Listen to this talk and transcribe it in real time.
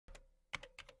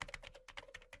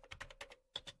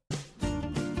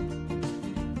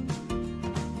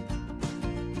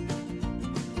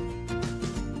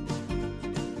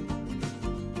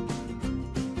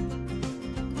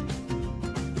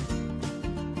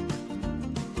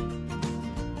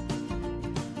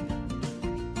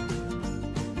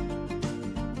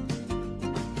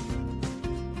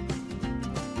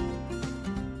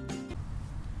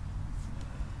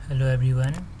Hello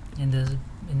everyone. In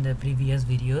the previous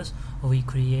videos we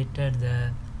created the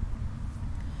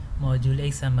module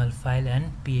XML file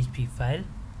and PHP file.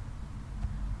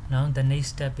 Now the next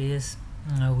step is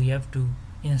we have to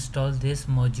install this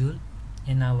module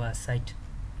in our site.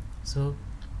 So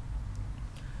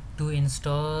to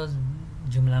install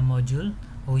Joomla module,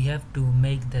 we have to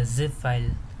make the zip file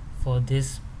for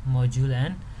this module,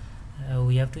 and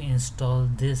we have to install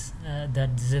this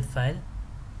that zip file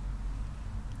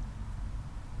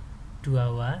to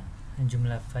our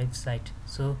Joomla 5 site.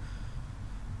 So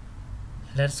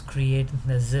let's create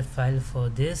the zip file for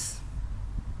this.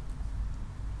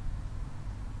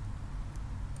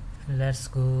 Let's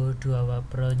go to our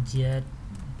project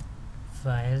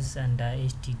files and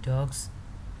htdocs.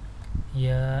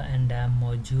 Here and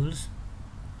modules,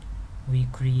 we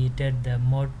created the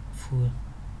mod file.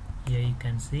 Here you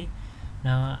can see.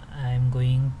 Now I am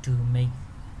going to make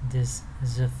this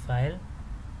zip file.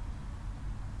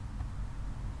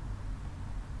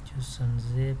 Choose on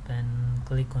zip and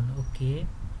click on OK.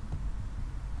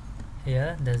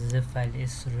 Here the zip file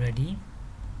is ready.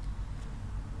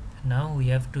 Now we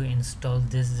have to install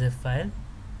this zip file.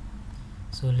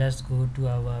 So let's go to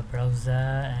our browser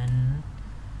and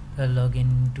log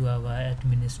in to our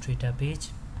administrator page.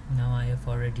 Now I have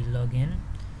already logged in.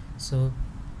 So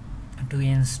to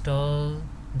install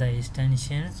the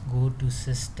extensions, go to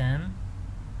system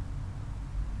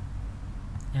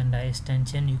and the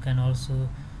extension. You can also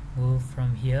go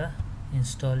from here,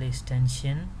 install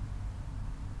extension,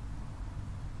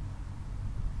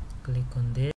 click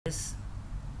on this.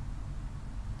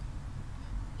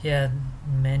 Here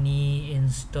many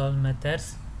install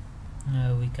methods.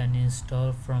 We can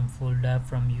install from folder,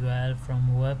 from URL,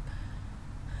 from web.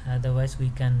 Otherwise we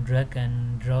can drag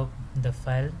and drop the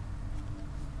file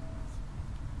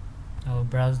or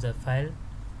browse the file.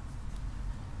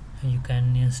 You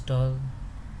can install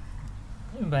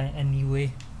by any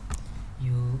way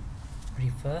you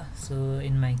prefer. So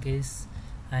in my case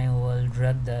I will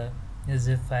drag the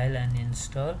zip file and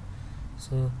install.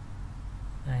 So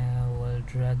I will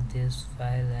drag this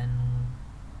file and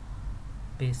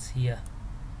paste here.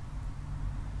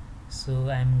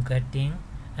 So I'm getting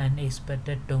an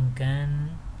expected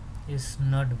token is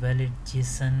not valid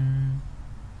JSON.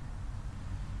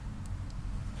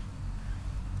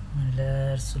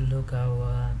 Let's look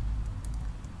our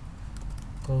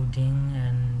coding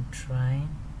and try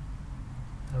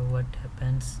what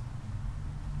happens.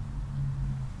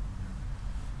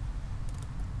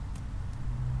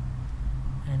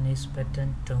 An expected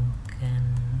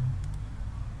token.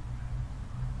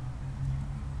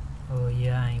 Oh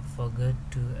yeah, I forgot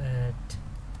to add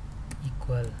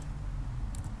equal.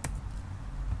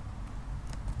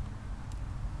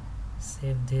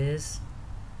 Save this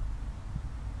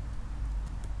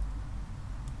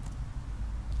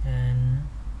and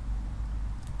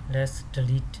let's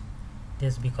delete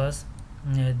this because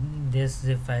this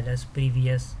zip file has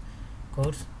previous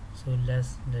codes. So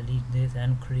let's delete this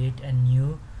and create a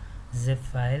new zip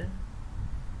file.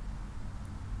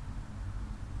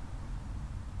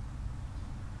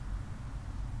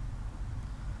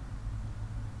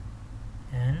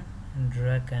 And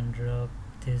drag and drop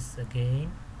this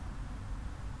again.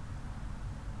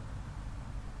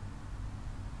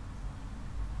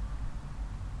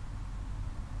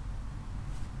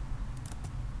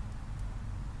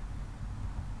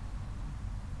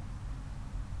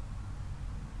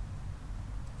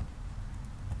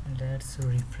 Let's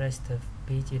refresh the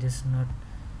page. It is not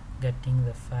getting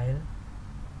the file.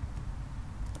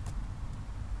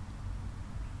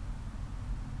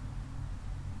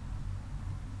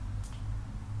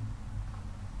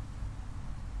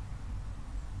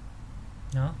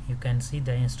 Now you can see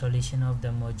the installation of the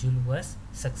module was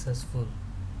successful.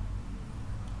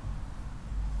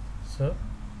 So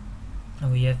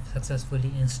we have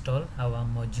successfully installed our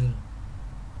module.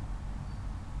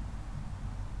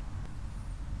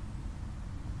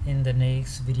 In the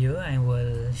next video I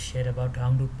will share about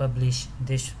how to publish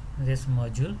this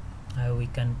module. We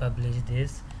can publish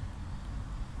this.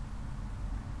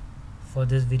 For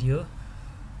this video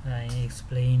I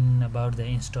explain about the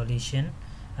installation.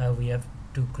 We have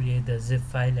to create the zip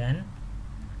file and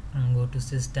go to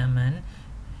system and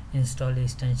install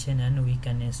extension, and we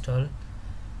can install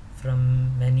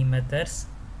from many methods.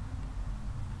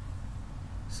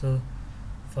 So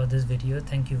for this video,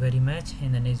 thank you very much.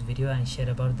 In the next video I share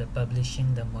about the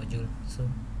publishing the module. So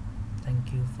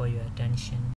thank you for your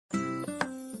attention.